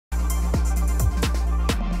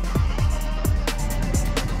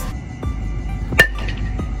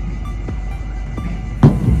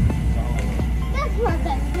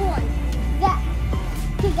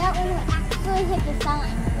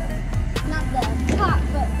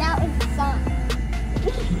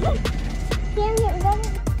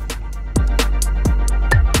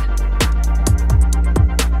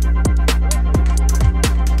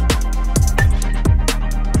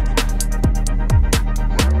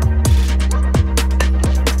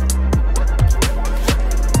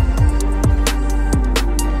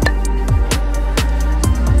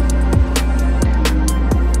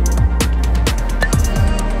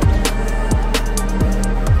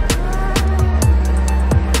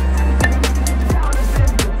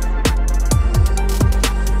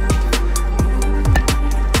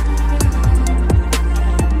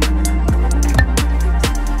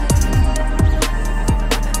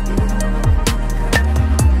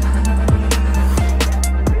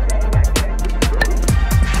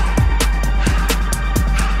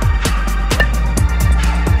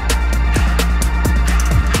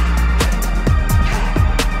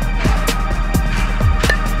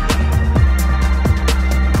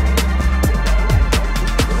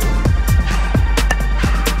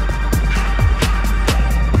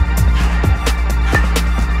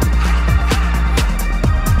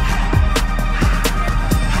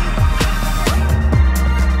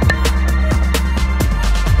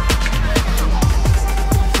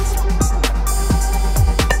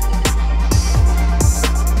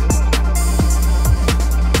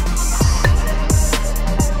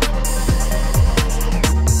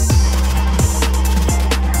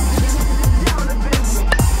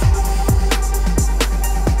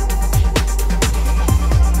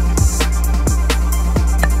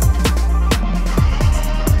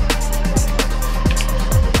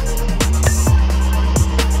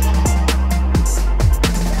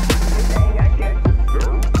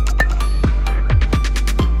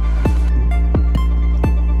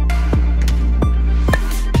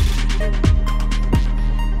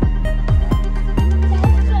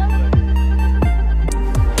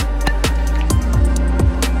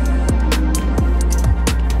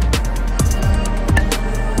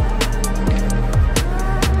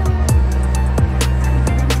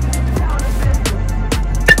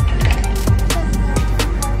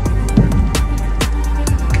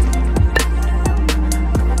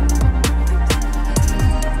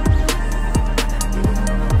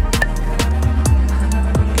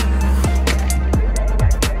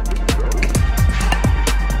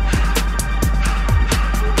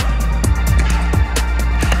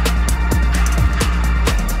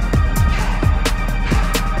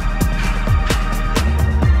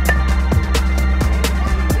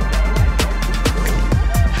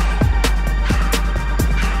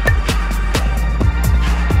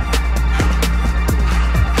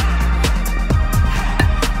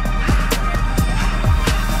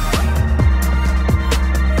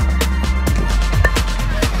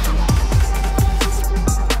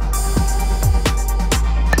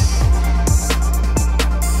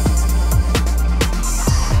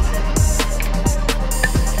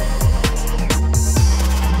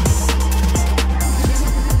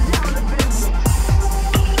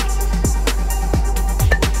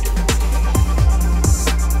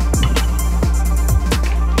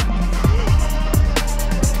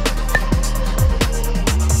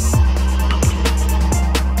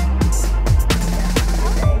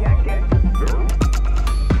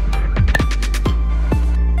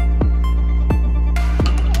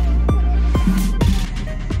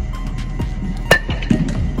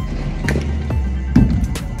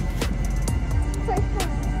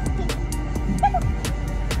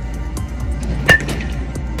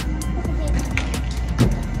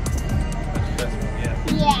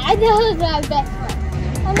was my best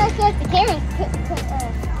friend. I'm not sure if the camera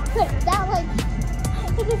put that way.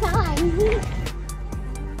 It's a sign.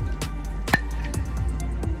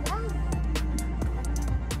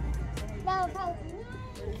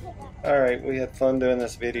 Alright, we had fun doing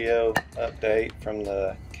this video update from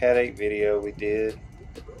the Cat8 video we did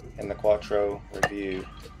in the Quattro review.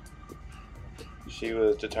 She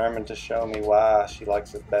was determined to show me why she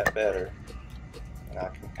likes this bat better, and I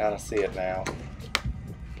can kind of see it now.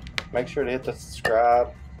 Make sure to hit the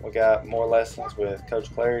subscribe. We got more lessons with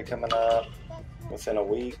Coach Clary coming up within a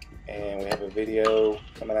week, and we have a video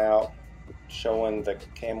coming out showing the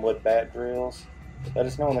camwood bat drills. Let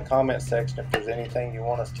us know in the comment section if there's anything you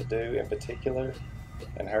want us to do in particular,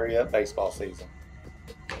 and hurry up, baseball season.